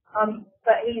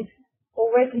 but he's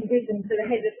already risen to the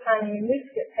head of planning and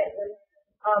risk at Petland,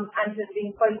 and has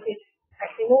been quoted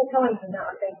actually more times than that,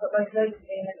 I think, but most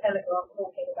notably in the Telegraph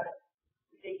talking about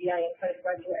DBA and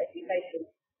postgraduate education.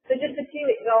 So just a few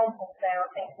examples there, I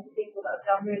think, of people that have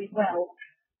done really well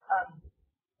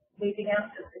moving out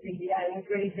of the DBA and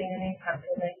really seeing an impact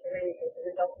on their careers as a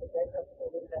result of their doctoral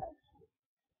research.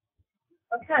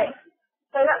 Okay,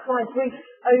 so that's my brief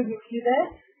overview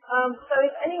there. So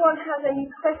if anyone has any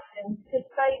questions, just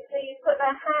please put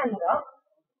their hand up,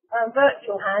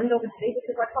 virtual hand obviously,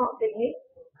 because I can't see you.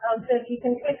 So if you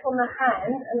can click on the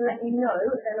hand and let me know,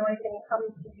 then I can come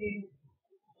to you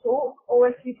talk. Or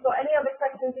if you've got any other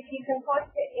questions, if you can type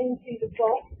it into the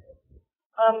box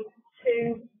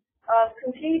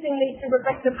confusingly to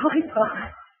Rebecca Piper.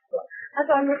 As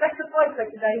I'm Rebecca Piper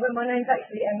today, when my name's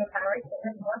actually Emma Parry, so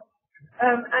never mind.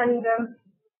 And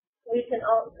we can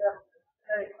answer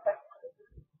those questions.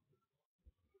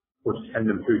 Or send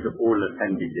them through to all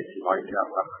attendees if you like.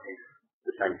 That's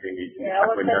the same thing. Yeah, I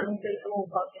will send them through to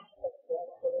all participants.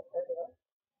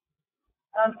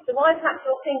 So while perhaps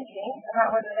you're thinking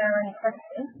about whether there are any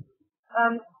questions,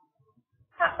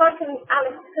 perhaps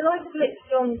Alice, can I flip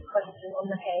John's question on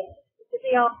the head? Because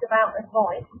he asked about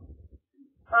advice.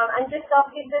 And just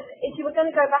ask if you were going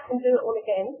to go back and do it all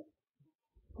again,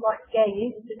 might scare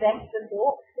you to death and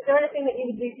thought, is there anything that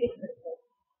you would do differently?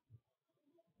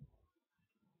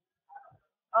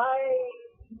 I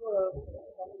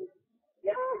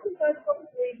think I'd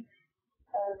probably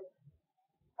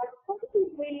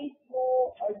read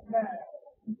more around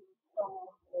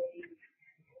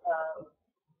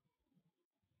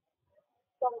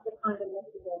some of the kind of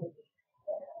methodology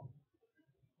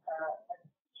and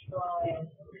try and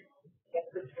get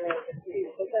the broader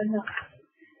view. They don't have to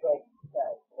be great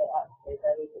today, but actually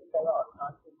there are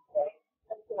times to say,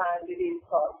 and it is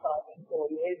part-time in 4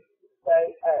 years, so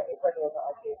whether or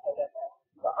not I do, I don't know.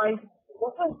 But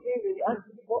what I do really, I'm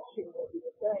watching what you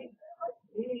were saying. I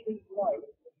really like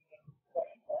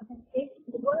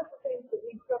one of the things that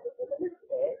we struggled with a little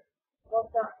bit was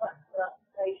that practical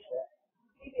application.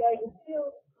 DBA was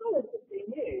still relatively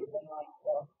new when I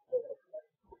started,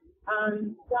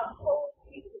 and that whole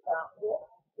piece about what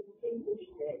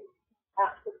distinguished it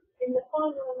in the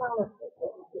final analysis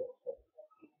that we did for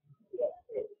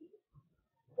PhD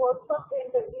was something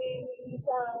that we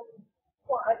found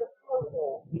quite as a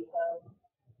cohort we found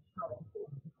challenging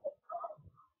at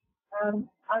times.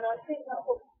 And I think that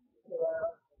was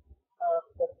around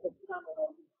the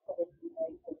panel policy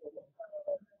makers and the panel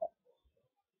of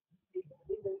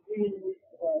it was really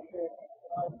doing it.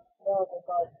 I'm rather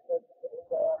like the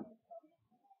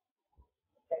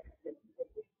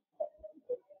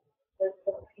there's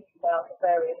some piece about the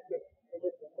various bits of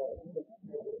disciplines that's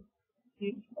really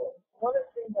useful. One of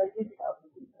the things I did have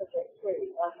was in Project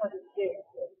 3, I had a series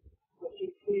which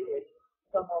included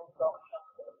someone from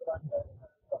Cranfield and someone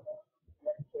from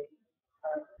Leicester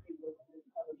who was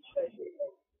kind of treasury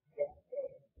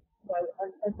so,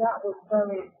 and that was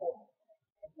very important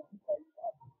in that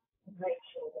process to make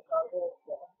sure that I was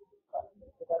there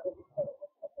because I wasn't telling them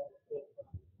what I was doing.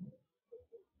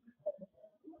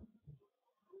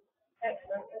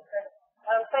 Excellent. Okay.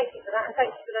 Thank you for that, and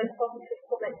thank you for those positive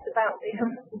comments about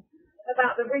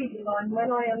the redesign.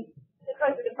 When I took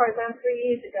over the programme 3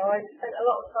 years ago, I spent a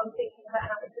lot of time thinking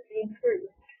about how it could be improved,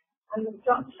 and the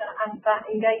structure and that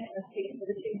engagement piece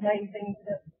were the two main things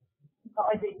that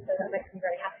I did, so that makes me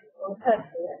very happy on a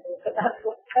personal level, but that's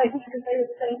what changed because they were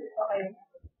the same time,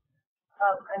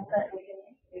 and certainly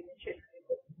in the truth.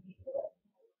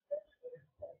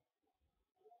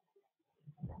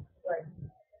 Great.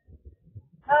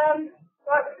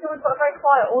 Right, so we've got a very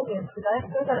quiet audience today,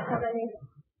 so we don't have any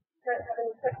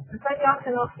questions. Maybe I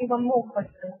can ask you one more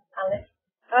question, Alice.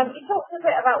 You talked a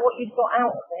bit about what you'd got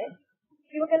out of it.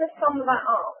 If you were going to sum that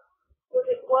up, was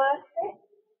it worth it?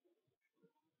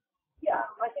 Yeah,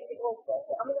 I think it was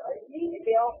worth it. I mean,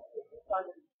 immediately after this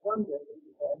kind of wonder that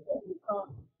you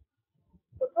can't,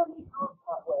 but some you can't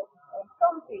quite work out.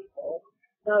 Some people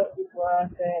know it was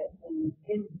worth it, and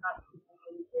impact is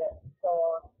immediate, and so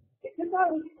on. Because I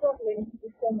was struggling to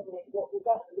disseminate what was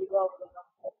actually rather than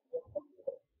possible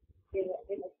in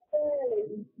a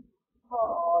fairly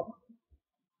hard,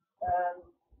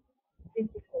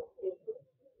 difficult industry,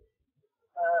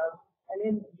 an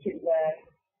industry where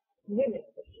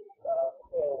limits issues are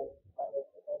still kind of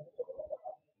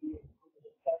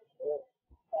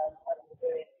and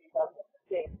doing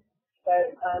 2016. So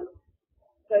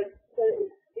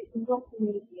it's not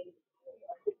an easy industry.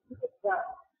 I think because of that,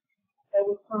 there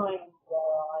were times where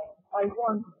I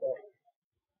wondered.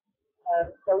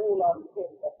 So all I was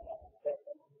doing was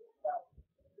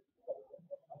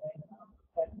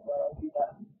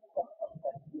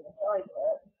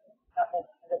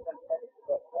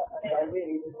I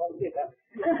really didn't want to do that.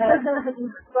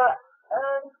 but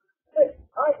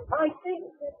I think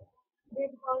that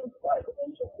with hindsight, it's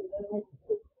interesting when we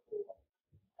put the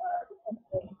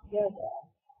conversation together.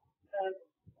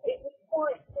 It was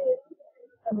quite clear to me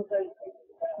some of those things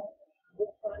about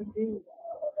what I do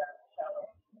now about the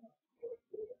challenge.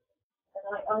 And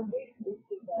I recently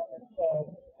sit down and share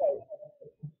the space.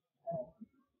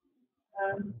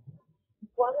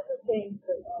 One of the things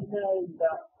that I know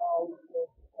that I was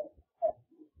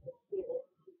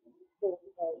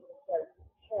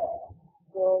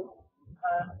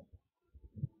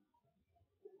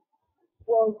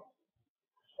was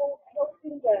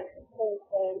helping them to hold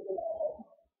their work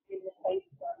in the face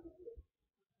of it.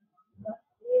 That's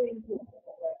really important.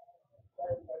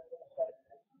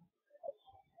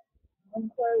 And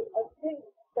so I think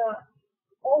that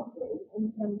oddly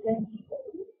and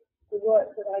tangentially, the work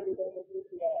that I did on the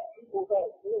DBA,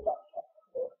 although it's all about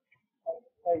technical,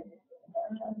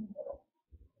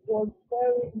 was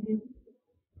very useful.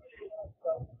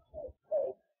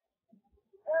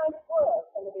 And as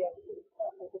well, some of the other things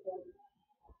that were done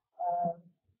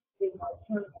in my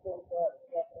Transformational work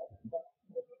together.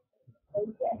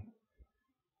 Okay.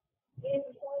 In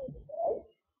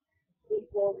hindsight, it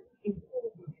was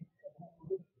important.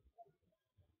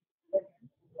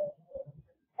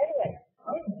 Anyway,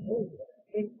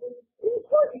 it was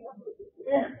quite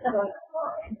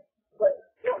fine, but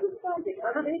notwithstanding,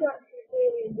 I did actually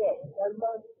really enjoy it. I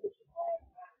loved the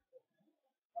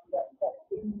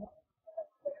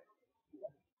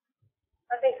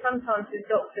I think sometimes with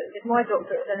doctorates, if my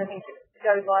doctorate is anything to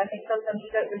go by, I think sometimes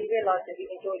you don't really realise that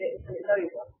you've enjoyed it until it's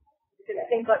over. Because it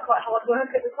seems like quite hard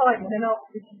work at the time, and then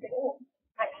afterwards you think, oh,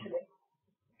 actually,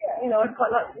 yeah, I'd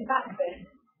quite like to be back there.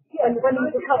 Yeah, when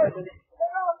you've recovered with it.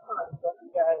 There are times when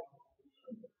you go,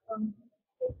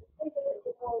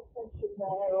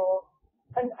 there, or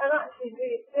and actually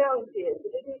the reality is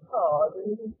that it is hard,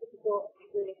 and it is difficult to be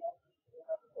doing it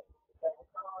at the same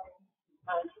time,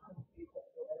 and you can do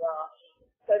something in a rush.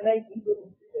 So maybe you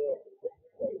wouldn't do it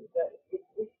specifically, but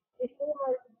it's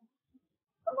almost,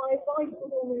 my advice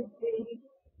would always be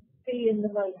in the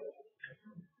moment.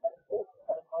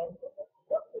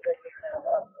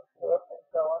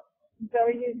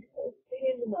 Very useful. Be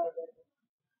in the moment.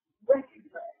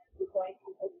 Recognize the way to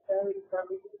a very,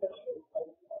 very special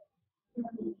process.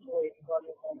 Enjoy it while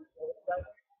you're on it. Don't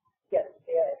get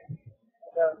scared.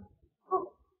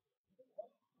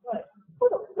 Right. Well,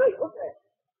 that was great, wasn't it?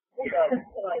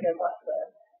 Can I go back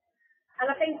there? And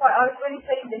I think I was really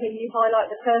pleased to hear you highlight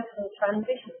the personal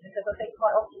transition, because I think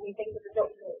quite often we think of the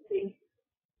document being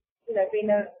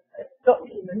a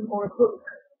document or a book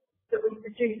that we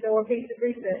produce or a piece of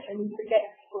research, and we forget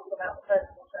to talk about the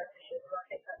personal transition. And I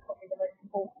think that's probably the most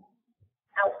important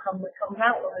outcome that comes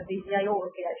out of a DBA or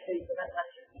a PhD, so that's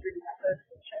actually really that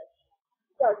personal change.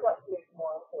 So that's the reason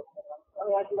why I'm talking about it. I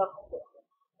mean, I'd love to talk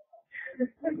about it.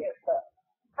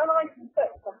 And I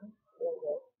suspect something still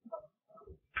will.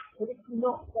 But it's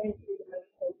not going to be the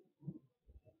most important.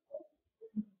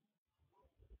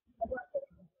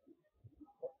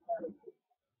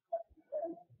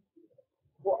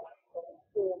 What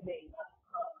for me at the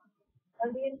time, and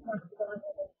the impact that I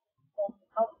had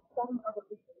on some other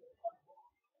people.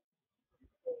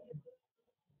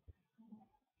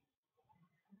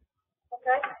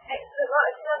 Okay, excellent.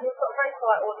 Right, so we've got a very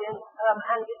quiet audience,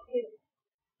 and it is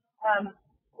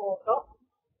 4 o'clock.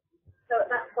 So at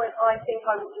that point, I think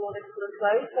I will draw this to a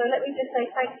close. So let me just say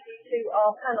thank you to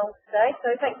our panel today.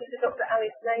 So thank you to Dr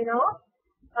Alice Maynard,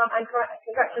 and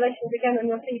congratulations again on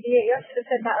your CBE. I should have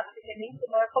said that at the beginning, so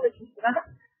my apologies for that.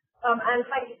 And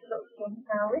thank you to Dr John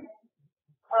Towriss,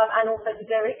 and also to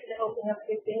Derek for helping us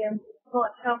with the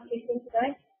smart housekeeping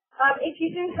today. If you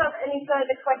do have any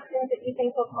further questions that you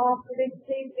think of after this,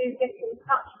 please do get in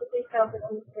touch. The details are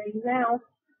on the screen now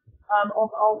of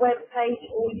our webpage,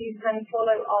 or you can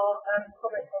follow our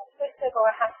comments on Twitter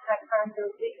by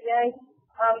 #Cranfield DBA.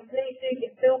 Please do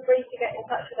feel free to get in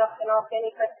touch with us and ask any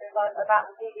questions about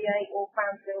the DBA or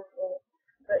Cranfield or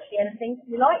virtually anything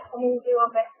you like, and we will do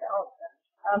our best to answer.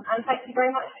 And thank you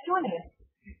very much for joining us.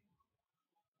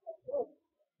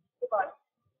 Goodbye.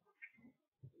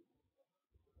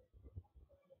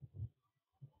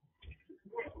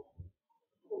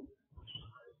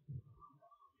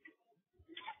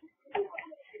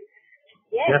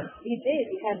 Yes, you did.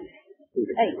 You had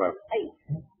 8. Well. 8.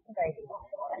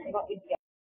 Okay.